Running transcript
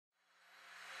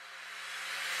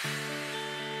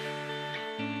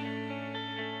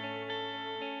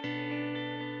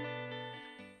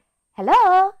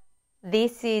Hello,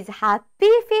 this is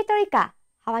Happy Feet Rika.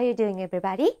 How are you doing,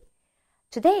 everybody?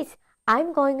 Today,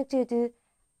 I'm going to do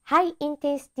high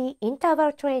intensity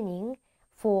interval training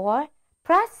for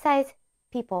plus size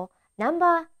people.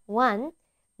 Number 1,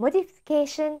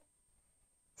 modification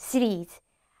series.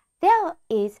 There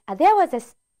was a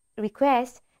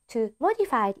request to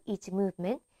modify each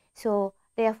movement, so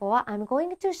therefore I'm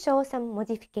going to show some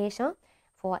modification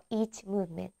for each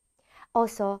movement.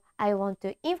 Also, I want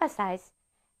to emphasize,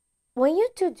 when you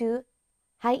do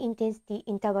high intensity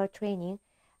interval training,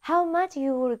 how much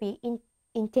you will be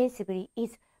intensively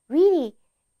is really,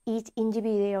 each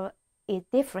individual is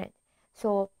different.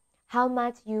 So how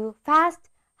much you fast,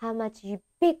 how much you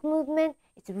big movement,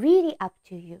 it's really up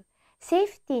to you.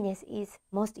 Safetyness is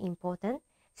most important,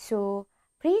 so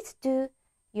please do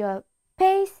your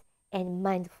pace and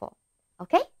mindful.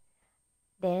 Okay?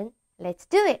 Then let's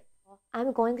do it.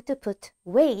 I'm going to put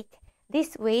weight.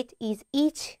 This weight is,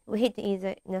 each weight is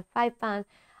 5 pounds.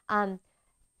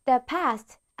 The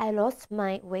past, I lost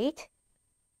my weight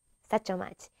such a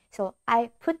much. So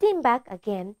I put it back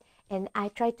again and I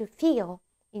try to feel,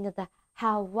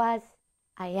 how was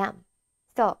I am.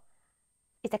 So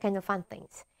it's a kind of fun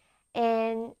things.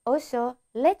 And also,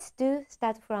 let's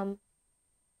start from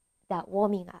the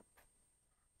warming up.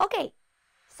 Okay,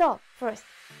 so first,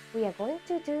 we are going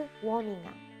to do warming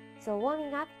up. So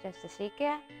warming up, just shake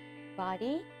your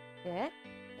body, good,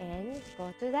 and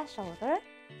go to the shoulder,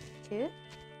 2,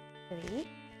 3,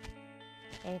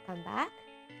 and come back,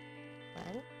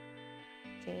 1,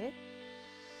 2,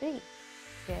 3,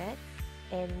 good,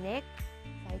 and neck,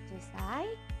 side to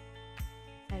side,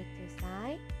 side to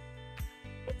side.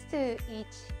 Let's do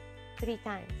each 3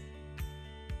 times.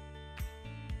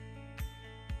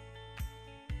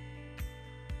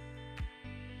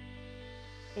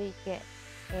 Very good.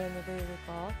 And we will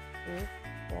go to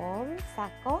warm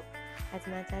circle as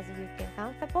much as you can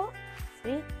comfortable.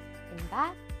 3 and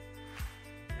back.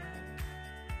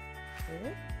 1,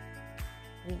 2,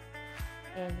 3.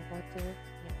 And go to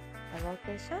the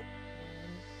rotation. 1,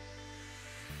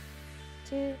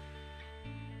 2.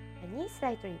 And knee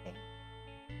slightly bend.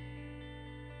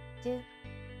 2,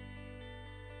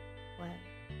 1,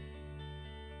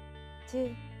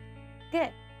 2.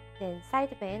 Good. Then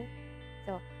side bend.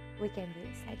 So we can do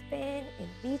side bend and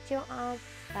reach your arm,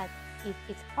 but if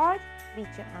it's hard,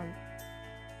 reach your arm,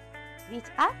 reach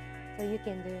up, so you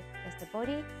can do just the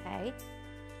body side,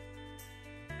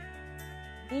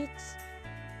 reach,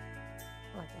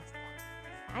 or just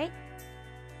the side.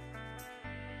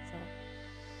 So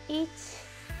each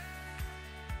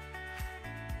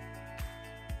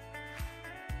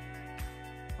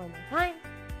one more time.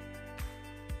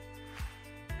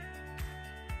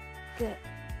 Good.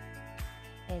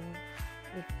 And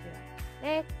lift your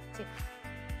leg, 2, 1,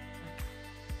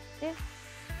 2, 1,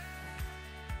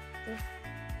 2,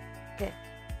 good.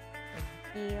 And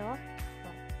heel,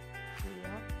 toe, heel,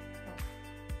 toe,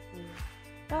 heel,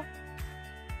 toe,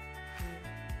 heel,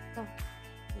 toe,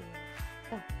 heel,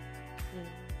 toe, heel,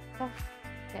 toe,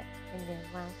 good. And then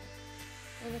 1,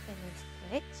 and you can do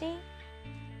stretching,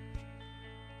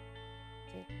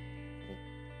 2, 3,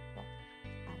 4,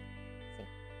 5, 6,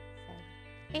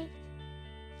 7, 8.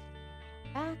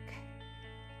 Back, 1,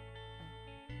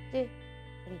 2,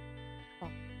 3, 4,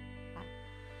 5,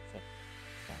 6,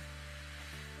 7.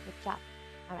 Good job.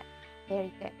 Alright,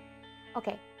 very good.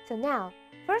 Okay, so now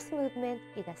first movement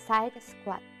is a side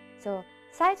squat. So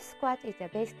side squat is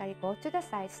basically go to the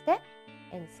side step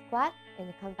and squat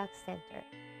and come back center.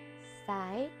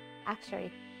 Side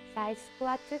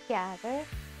squat together,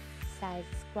 side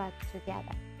squat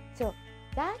together. So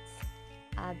that's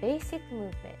a basic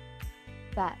movement,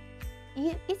 but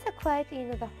it's a quite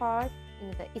the hard,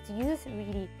 it's used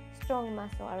really strong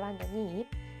muscle around the knee.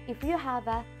 If you have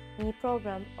a knee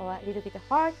problem or a little bit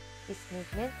hard this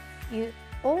movement, you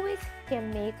always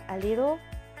can make a little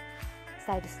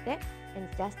side step and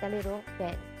just a little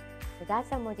bend. So that's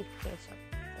a modification.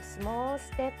 So small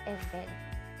step and bend,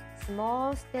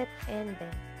 small step and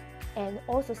bend. And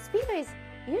also speed is,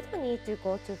 you don't need to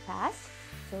go too fast,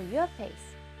 so your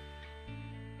pace.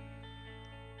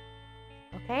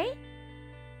 Okay?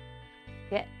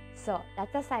 Good. So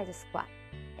that's a side squat.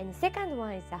 And the second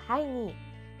one is a high knee.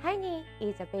 High knee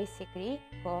is basically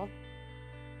goal.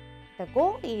 The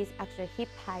goal is actually hip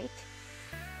height.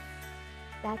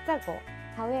 That's a goal.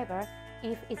 However,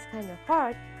 if it's kind of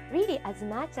hard, really as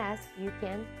much as you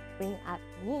can bring up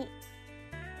knee.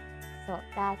 So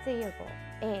that's your goal.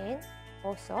 And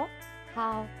also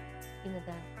how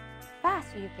the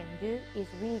fast you can do is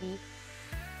really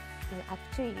up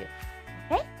to you.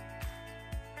 Okay?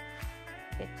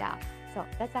 Good job. So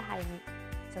that's a high knee.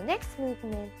 So next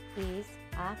movement is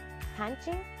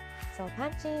punching. So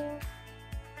punching,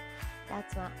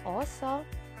 that's one also.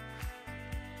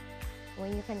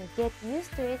 When you kind of get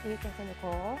used to it, you can kind of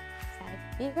go side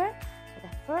bigger. But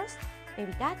at first,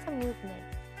 maybe that's a movement.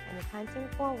 And punching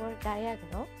forward,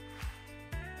 diagonal.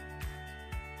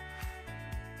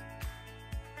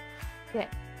 Good.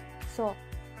 So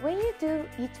when you do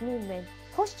each movement,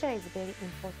 posture is very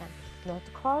important. Not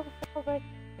curve forward,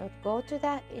 not go to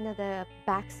the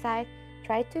back side.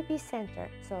 Try to be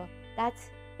centered. So that's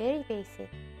very basic.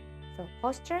 So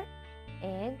posture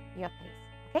and your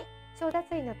pace. Okay? So that's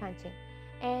punching.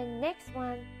 And next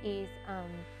one is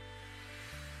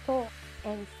toe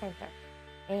and center.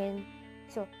 And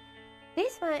so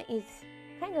this one is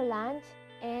kind of lunge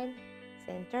and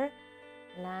center,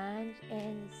 lunge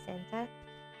and center,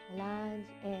 lunge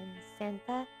and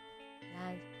center,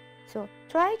 lunge. So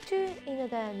try to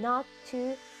not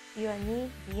to your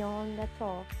knee beyond the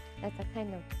toe. That's a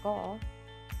kind of goal.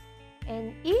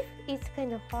 And if it's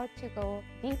kind of hard to go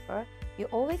deeper, you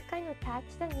always kind of touch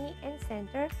the knee and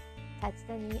center, touch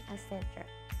the knee and center.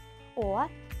 Or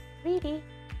really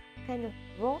kind of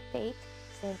rotate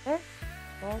center,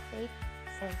 rotate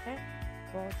center,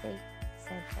 rotate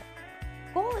center.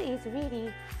 Goal is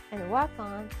really kind of work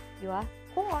on your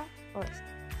core first.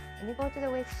 When you go to the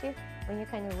weight shift, when you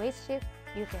kind of weight shift,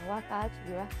 you can work out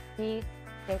your big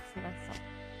flex muscle.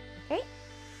 Okay?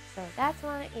 So that's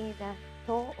one is the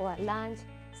toe or lunge,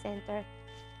 center,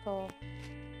 toe,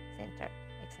 center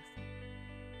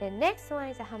exercise. The next one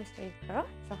is a hamstring curl.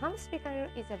 So hamstring curl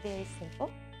is a very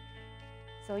simple.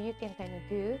 So you can kind of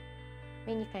do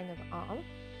many kind of arm.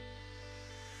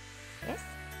 Yes,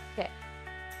 good.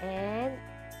 And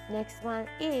next one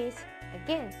is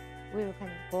again we will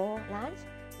kind of go lunge.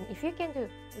 And if you can do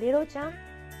little jump,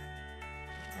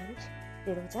 lunge,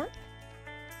 little jump,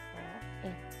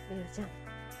 and little jump.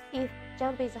 If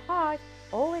jump is hard,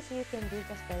 always you can do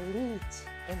just a reach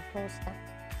and toe stamp,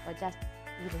 or just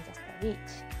a reach.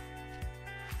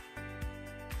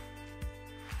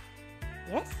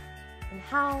 Yes, and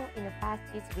how in the fast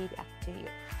is really up to you.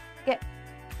 Good.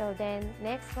 So then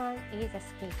next one is a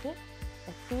skating.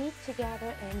 The feet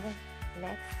together and then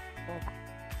legs go back.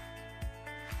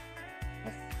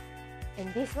 Yes.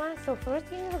 And this one, so first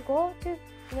you go to,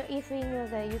 if you know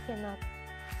that you cannot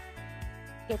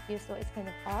get used to, it's kind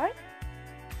of hard.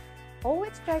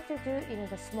 Always try to do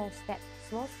the small steps.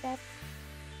 Small steps.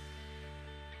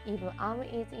 Even arm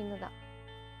is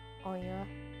on your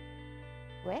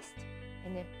waist,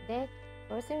 and then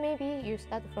first maybe you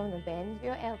start from the bend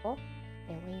your elbow,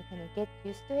 and when you kind of get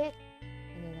used to it,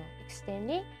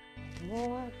 extending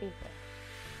more bigger.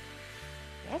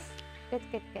 Yes, good.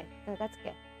 So that's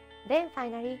good. Then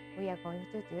finally we are going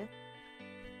to do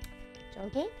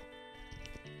jogging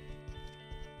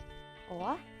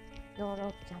or no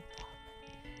rope jump rope.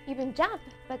 Even jump,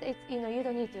 but it's you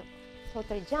don't need to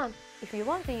totally jump. If you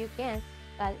want to, you can.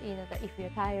 But if you're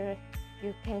tired,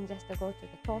 you can just go to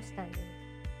the toe standing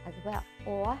as well,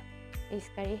 or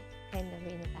basically kind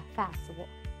of a fast walk.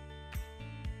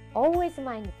 Always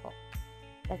mindful.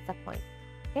 That's the point.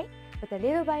 Okay, but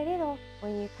little by little,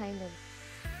 when you kind of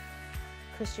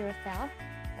push yourself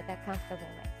at a comfortable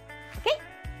way. Okay,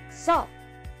 so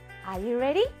are you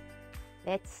ready?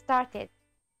 Let's start it.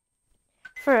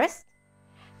 First,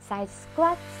 side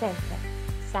squat center.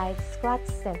 Side squat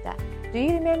center. Do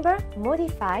you remember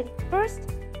modified? First,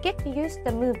 get used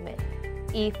the movement.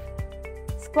 If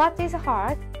squat is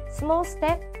hard, small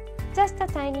step, just a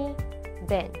tiny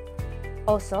bend.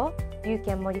 Also, you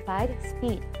can modify the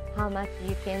speed, how much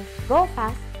you can go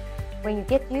fast. When you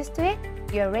get used to it,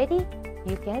 you're ready,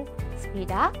 you can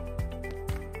speed up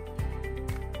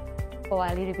or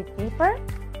a little bit deeper.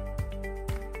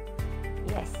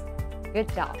 Yes,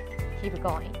 good job. Keep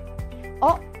going.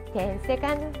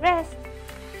 10-second rest.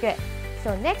 Good.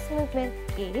 So next movement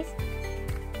is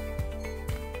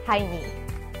high knee.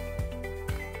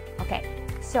 Okay,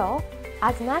 so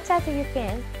as much as you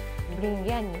can, bring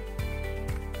your knee.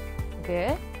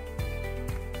 Good.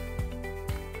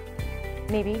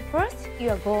 Maybe first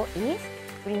your goal is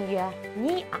bring your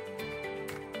knee up,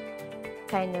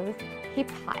 kind of hip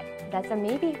high. That's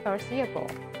maybe first your goal.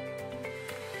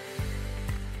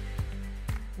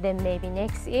 Then maybe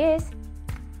next is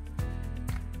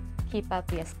keep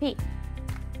up your speed.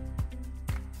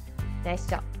 Nice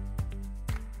job.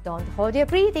 Don't hold your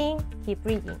breathing. Keep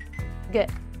breathing. Good.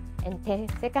 And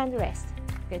 10-second rest.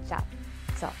 Good job.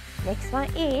 So next one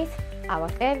is our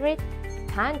favorite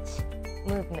punch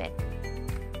movement.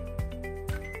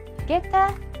 Get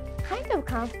a kind of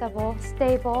comfortable,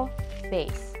 stable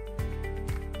base.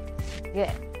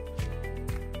 Good.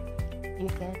 You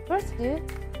can first do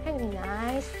kind of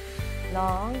nice,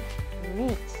 long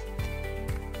reach.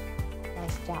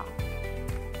 Nice job.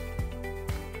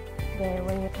 Then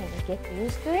when you kind of get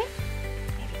used to it,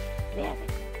 maybe very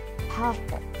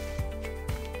powerful.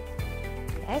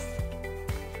 Yes.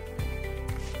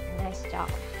 Nice job.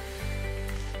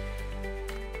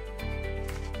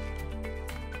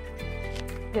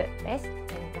 Good. Rest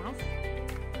and last.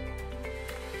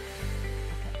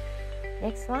 Okay.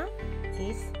 Next one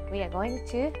is we are going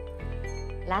to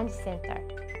lunge center.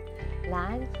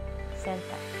 Lunge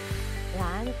center.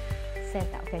 Lunge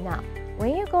center. Okay, now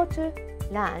when you go to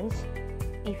lunge,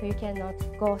 if you cannot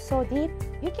go so deep,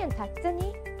 you can touch the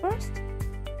knee first.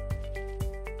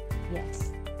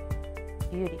 Yes.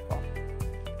 Beautiful.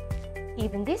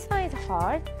 Even this one is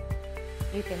hard,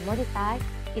 you can modify.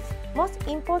 Its most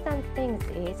important thing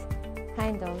is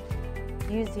kind of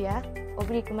use your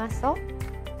oblique muscle,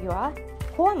 your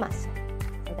core muscle.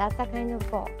 So that's the kind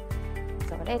of goal.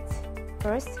 So let's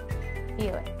first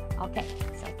feel it. Okay,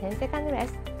 so 10-second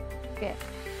rest. Good.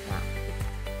 Now,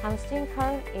 hamstring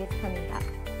curl is coming up.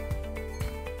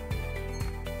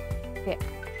 Good.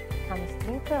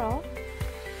 Hamstring curl.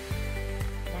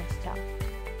 Nice job.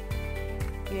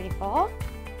 Beautiful.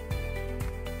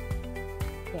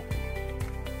 Good.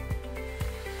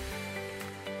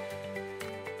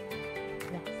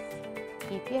 Nice.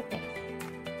 Keep your pace.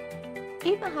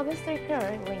 Even hamstring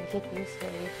curl, when you get used to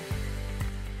it,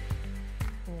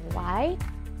 wide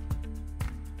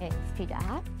and speed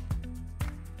up.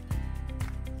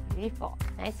 Beautiful.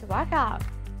 Nice workout.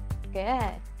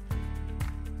 Good.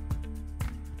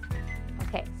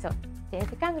 Okay, so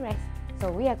 10-second rest.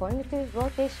 So we are going to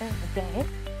rotation again.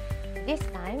 This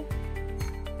time,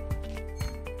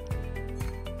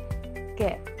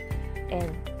 good.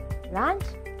 And lunge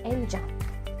and jump.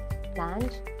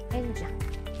 Lunge and jump.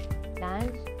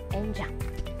 Lunge and jump.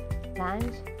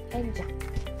 Lunge and jump.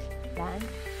 Lunge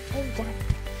and jump.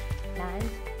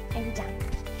 Lunge and jump.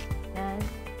 Lunge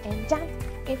and jump.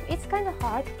 If it's kind of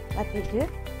hard, what you do?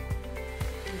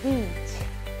 Reach.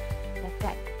 That's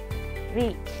right.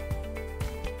 Reach.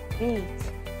 Reach.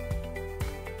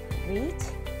 Reach.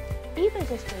 Even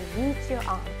just to reach your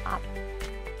arm up.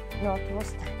 No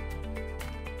toss time.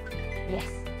 Yes.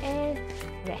 And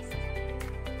rest.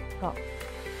 Go.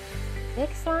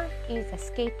 Next one is a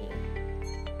skating.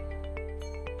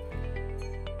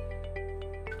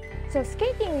 So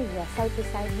skating is a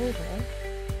side-to-side movement.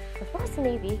 So first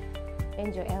maybe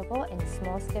bend your elbow and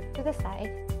small step to the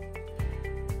side.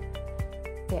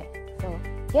 Good. So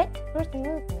get first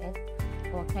movement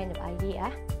or kind of idea.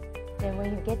 Then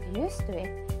when you get used to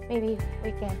it, maybe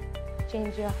we can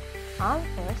change your arm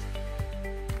first.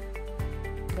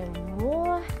 Then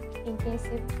more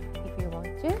intensive if you want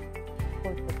to.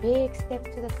 Go to a big step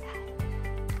to the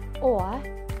side. Or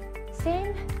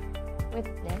same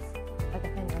widthness but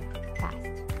kind of fast.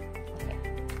 Okay.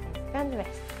 Second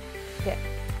rest. Good.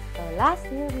 So last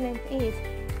movement is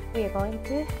we are going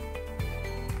to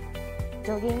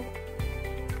jogging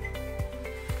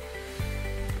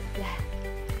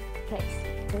place.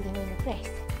 Jogging in the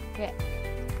place. Good.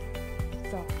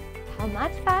 So how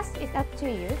much fast is up to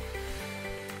you.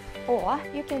 Or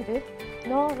you can do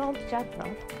no rope jump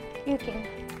rope. You can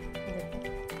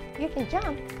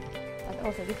jump, but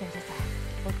also you can just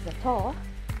go to the toe.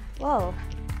 Whoa,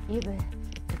 even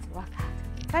it's workout.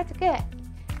 Quite good.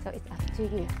 So it's up to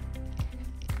you.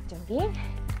 Jogging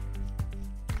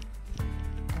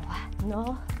or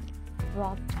no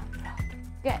rope jump rope.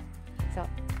 Good. So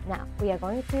now we are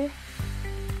going to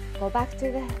go back to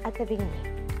at the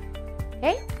beginning.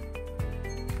 Okay?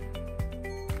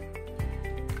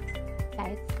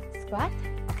 Side squat.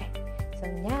 Okay. So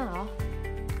now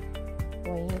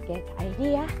when you get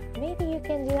idea, maybe you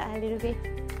can do a little bit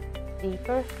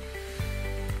deeper,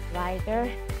 wider,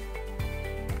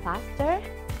 faster.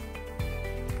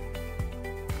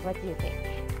 What do you think?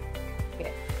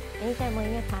 Good. Anytime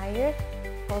when you're tired,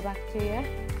 go back to your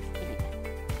speed.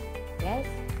 Yes?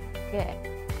 Good.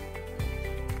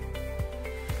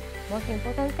 Most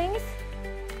important things,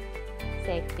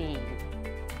 safety.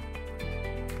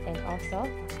 And also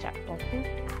posture, open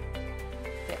up.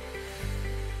 Good.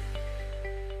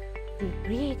 Deep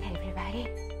breathe, everybody.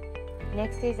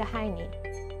 Next is a high knee.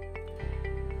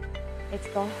 Let's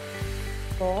go.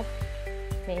 Go.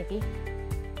 Maybe.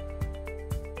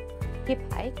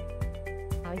 Hip height.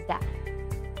 How is that?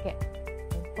 Good.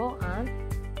 And forearm.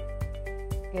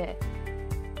 Good.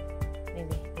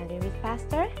 Maybe a little bit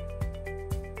faster.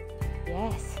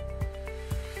 Yes.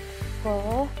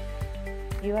 Go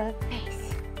your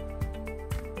pace.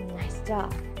 Nice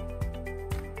job.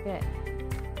 Good.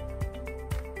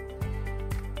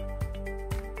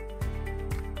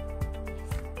 Yes.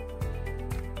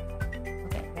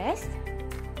 rest.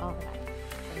 Alright.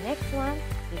 The next one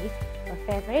is your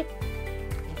favorite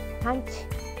punch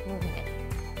movement.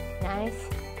 Nice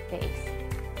base.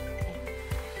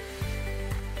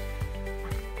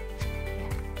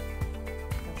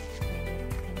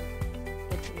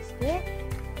 Get used to it.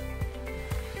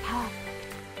 Powerful.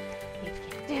 You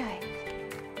can do it.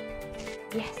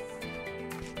 Yes.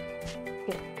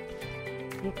 Good.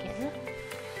 You can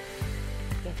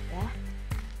get the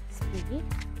speed.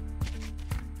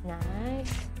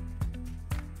 Nice.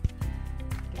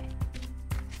 Okay.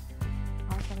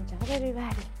 Awesome job,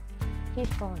 everybody.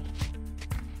 Keep going.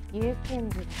 You can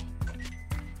do it.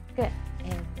 Good.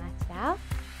 And match out.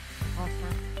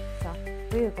 Awesome. So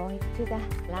we're going to the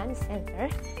lunge center.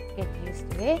 Get used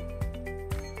to it.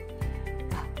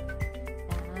 Go.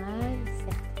 Lunge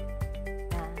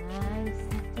center. Lunge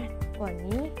center. Or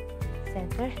knee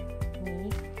center.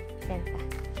 Knee center.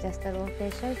 Just a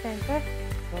rotation center.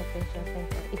 Rotation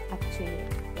center. It's up to you.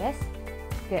 Yes?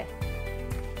 Good.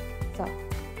 So,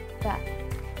 but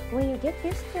when you get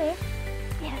used to it,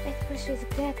 yeah, that push is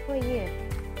good for you.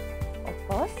 Of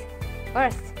course,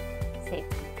 first,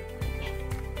 safety. Yes.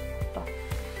 Go.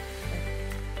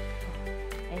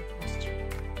 And posture.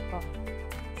 Go.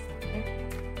 Center.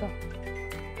 Go.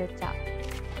 Good job.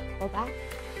 Go back.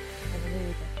 And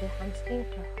really get the hamstring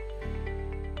curl.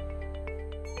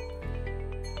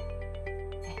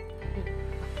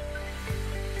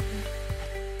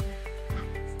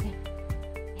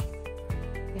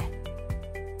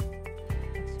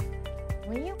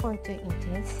 When you want to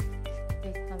intense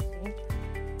with hamstring,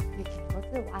 you can go to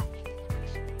the wide leg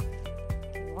actually.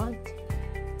 If you want to,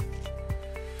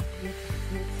 you can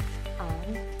use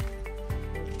arm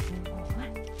a little more.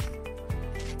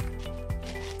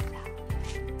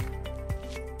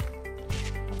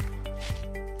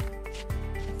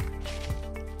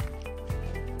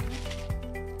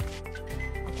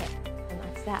 Okay, and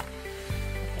that's that.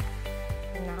 Okay,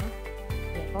 and now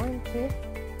we're going to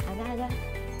another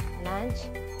lunge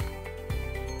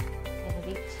and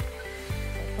reach.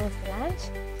 So first lunge,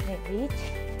 then reach,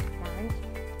 lunge,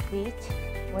 reach.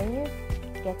 When you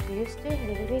get used to a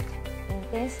little bit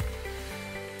intense,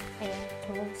 and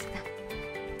toes down,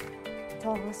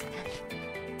 toes down,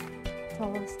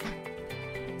 toes down,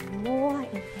 and more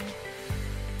intense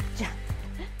jump.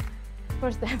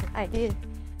 First time I did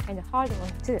kind of hard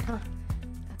one too, huh?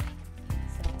 Okay,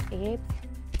 so if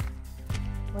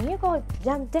when you go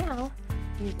jump down,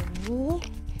 use the knee.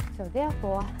 So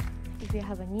therefore, if you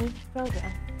have a knee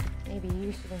problem, maybe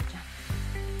you shouldn't jump.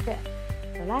 Good.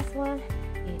 The last one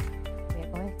is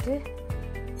we're going to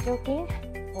jogging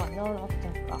or no rope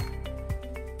jump rope.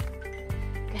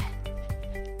 Good.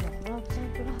 No rope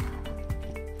jump rope.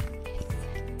 Yes.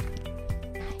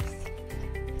 Nice.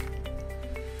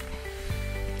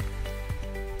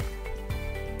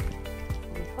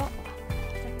 Before.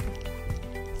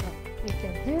 So you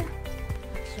can do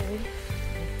actually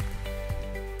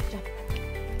jump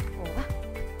over.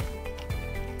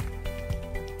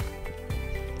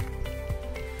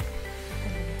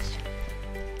 Combination.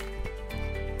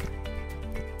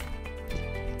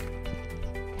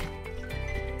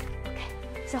 Okay,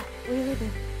 so we will do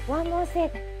one more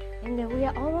set and then we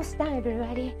are almost done,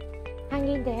 everybody. Hang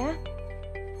in there.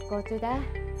 Go to the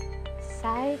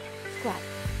side squat.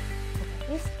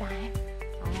 Okay, this time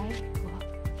I will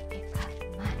pick up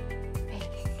my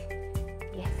pace.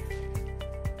 Yes.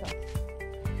 Go.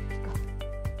 Go.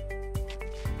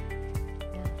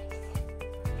 Nice.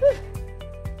 Whew.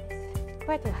 Yes.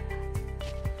 Quite a workout.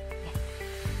 Yes.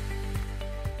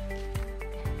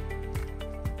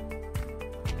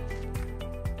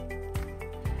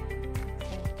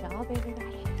 Good job,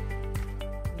 everybody.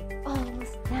 We're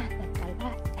almost done at the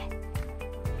last set.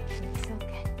 It's so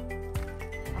good.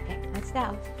 Okay, matched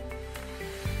out.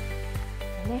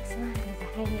 The next one is a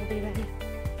high knee, everybody.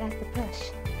 That's the push.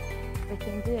 We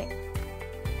can do it.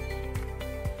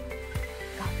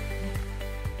 Go. Knee,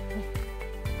 knee,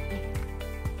 knee,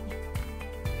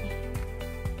 knee, knee.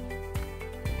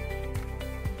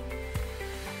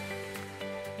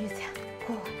 Use your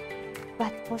core,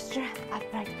 butt posture,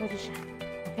 upright position.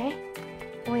 Okay?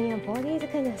 When your body is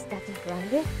kind of starting to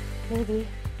rounded, maybe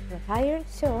you're tired,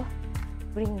 so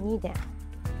bring knee down.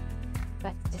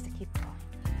 But just keep going.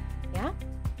 Yeah?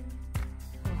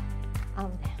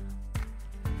 Arm down.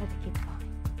 But keep going.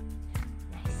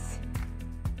 Nice.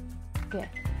 Good.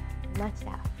 Matched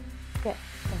out. Good.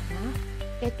 So now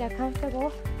get a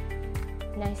comfortable,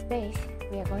 nice base.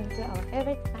 We are going to our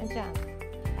favorite punch jump.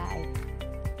 5.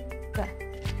 Good.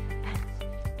 Punch.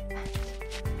 Punch.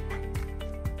 Punch.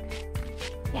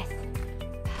 Good. Yes.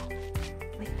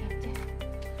 We can do it.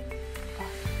 Go.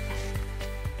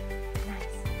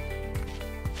 Nice.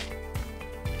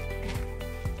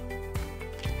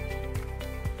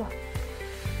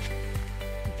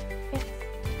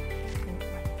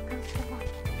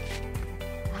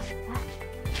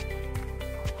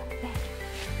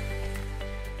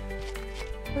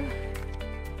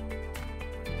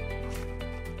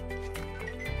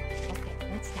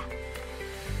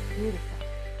 Beautiful.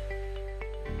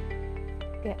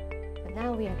 Good. So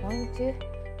now we are going to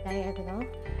diagonal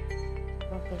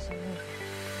rotation movement.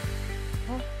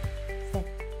 Oh, center.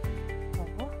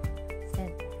 Oh,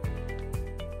 center.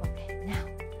 Okay, now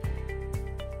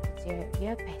it's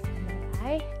your pace. Am I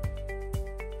right?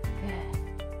 Good.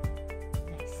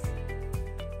 Nice.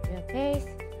 Your pace.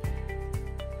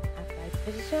 Upright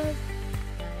position.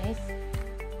 Nice.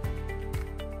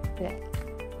 Good.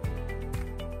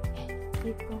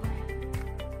 Keep going.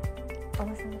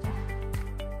 Awesome job.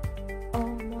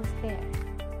 Almost there.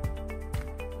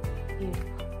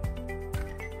 Beautiful.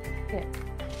 Good.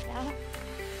 Now,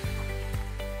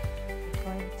 we're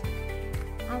going to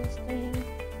hamstring.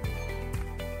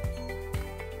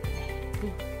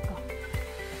 Ready, go.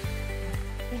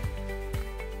 Okay.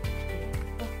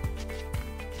 Beautiful.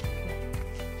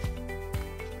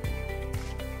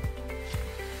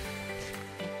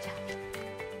 Good job.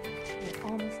 We're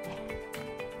almost there.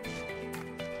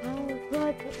 How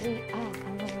good we are,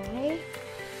 alright?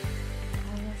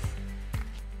 Almost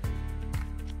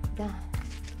done.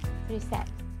 3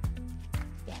 sets.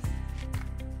 Yes.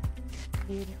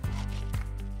 Beautiful.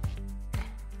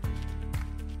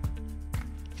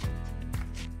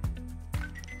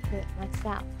 Good, maxed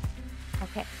out.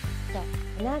 Okay, so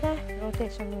another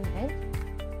rotation movement.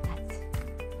 That's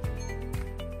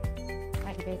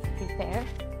quite a bit prepare.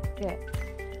 Good.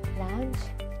 Lunge,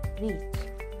 reach.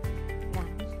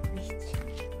 Lunge, reach.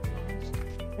 Lunge,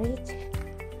 reach.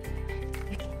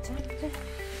 You can jump to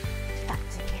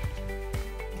touch again.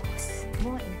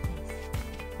 More intense.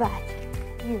 But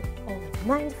you always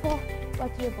mindful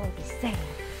what your body is saying.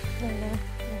 No,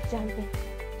 jumping.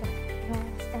 Jump, no,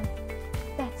 stand.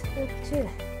 That's good too.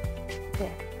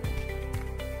 Good.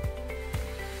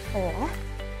 4,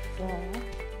 slow,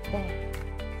 then,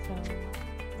 slow,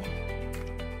 then.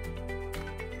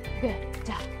 Good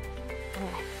job.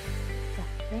 Alright. So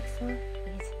next one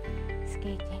is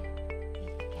skating.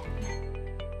 Feet together.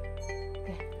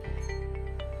 Good.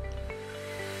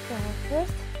 So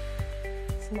first,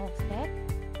 small step.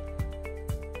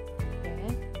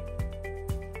 Good.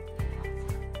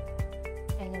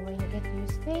 And then when you get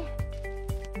used to it,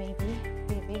 maybe a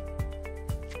little bit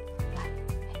flat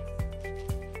pace.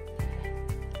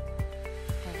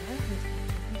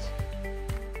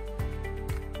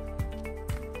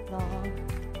 Long,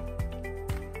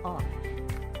 on,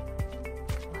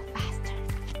 or faster.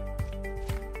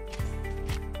 Yes.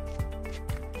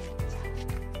 Good job.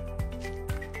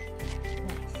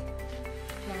 Nice.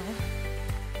 Now,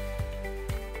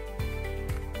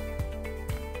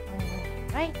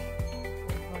 right,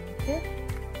 we're going to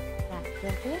last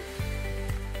 20.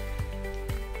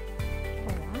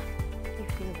 Or if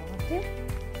you want to,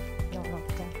 no long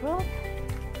jump rope.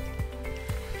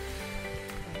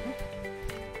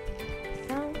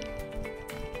 Some.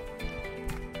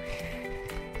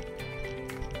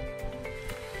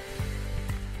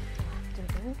 After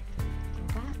doing, go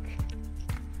back.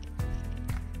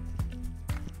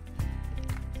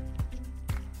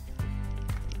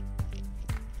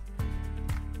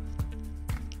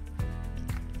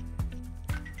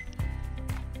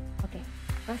 Okay,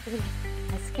 must be.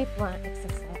 I skipped one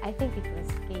exercise. I think it was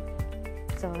skating.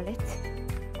 So let's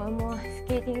one more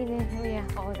skating and then we are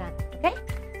all done. Okay?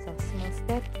 So small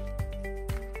step.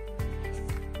 Yes.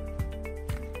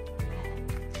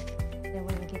 Then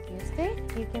when you get used to it,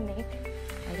 you can make a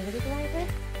little bit wider.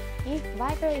 If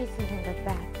wider is not that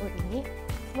bad for me,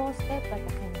 small step but I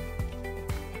can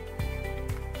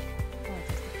yes.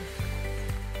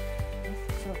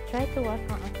 So try to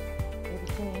work on your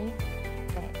between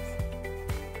legs.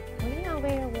 When you are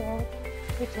aware of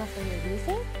which muscle you're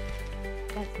using,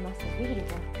 that muscle really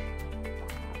work.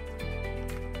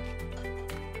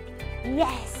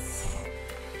 Yes!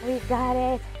 We got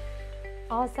it!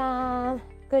 Awesome!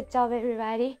 Good job,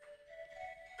 everybody.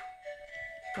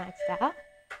 Next up.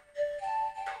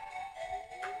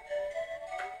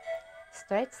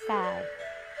 Stretch side.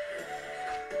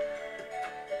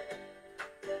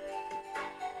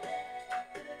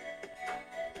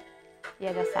 The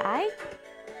other side.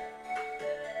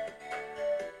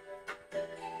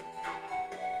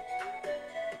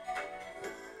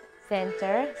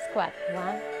 Center squat.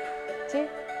 1, 2,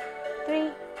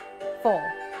 3,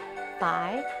 4,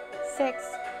 5, 6,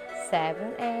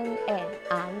 7, and 8.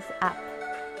 Arms up.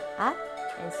 Up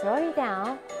and slow it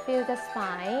down. Feel the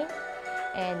spine.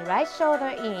 And right shoulder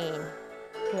in.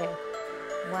 Good.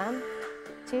 1,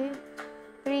 2,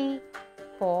 3,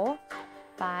 4,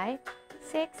 5,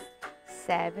 6,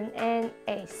 7, and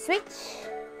 8. Switch.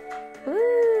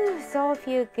 Ooh, so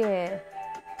feel good.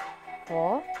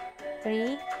 4,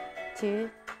 3, 2,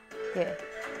 good.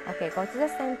 Okay, go to the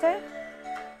center.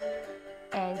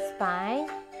 and spine.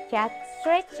 Cat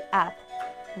stretch up,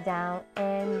 down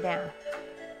and down,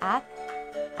 up,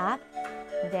 up,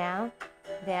 down,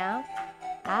 down,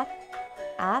 up,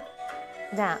 up,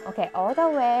 down. Okay, all the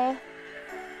way.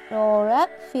 Roll up,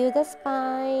 feel the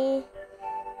spine.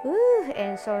 Ooh,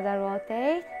 and shoulder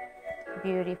rotate.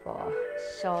 Beautiful.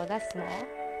 Shoulder small.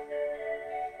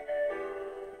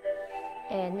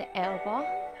 And elbow.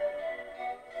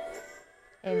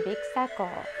 And big circle.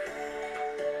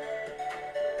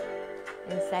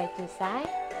 And side to side.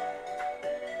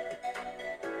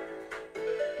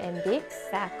 And big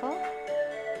circle.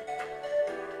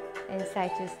 And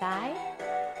side to side.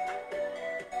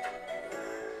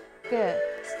 Good.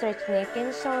 Stretch neck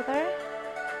and shoulder.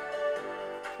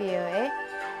 Feel it.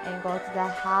 And go to the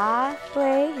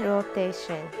halfway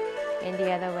rotation. And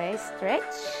the other way,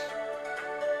 stretch.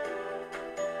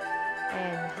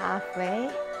 And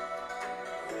halfway.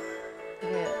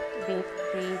 Good. Deep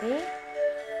breathing.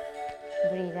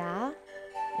 Breathe out.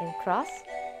 And cross.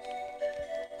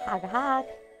 Hug, hug.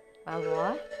 One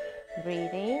more.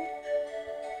 Breathe in.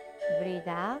 Breathe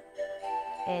out.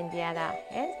 And the other.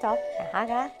 And stop. And hug,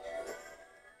 hug.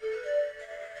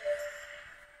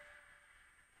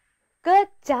 Good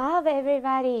job,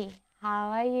 everybody.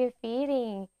 How are you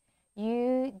feeling?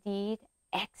 You did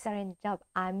excellent job.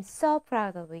 I'm so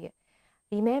proud of you.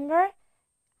 Remember,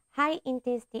 high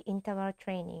intensity interval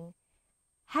training.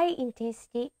 High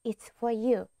intensity is for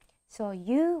you. So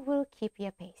you will keep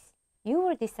your pace. You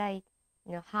will decide,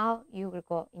 how you will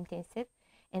go intensive,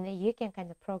 and then you can kind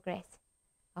of progress.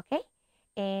 Okay?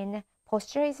 And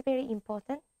posture is very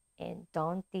important, and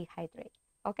don't dehydrate.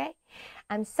 Okay?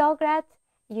 I'm so glad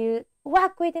you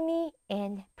work with me,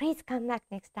 and please come back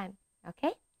next time.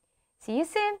 Okay? See you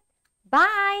soon.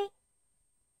 Bye.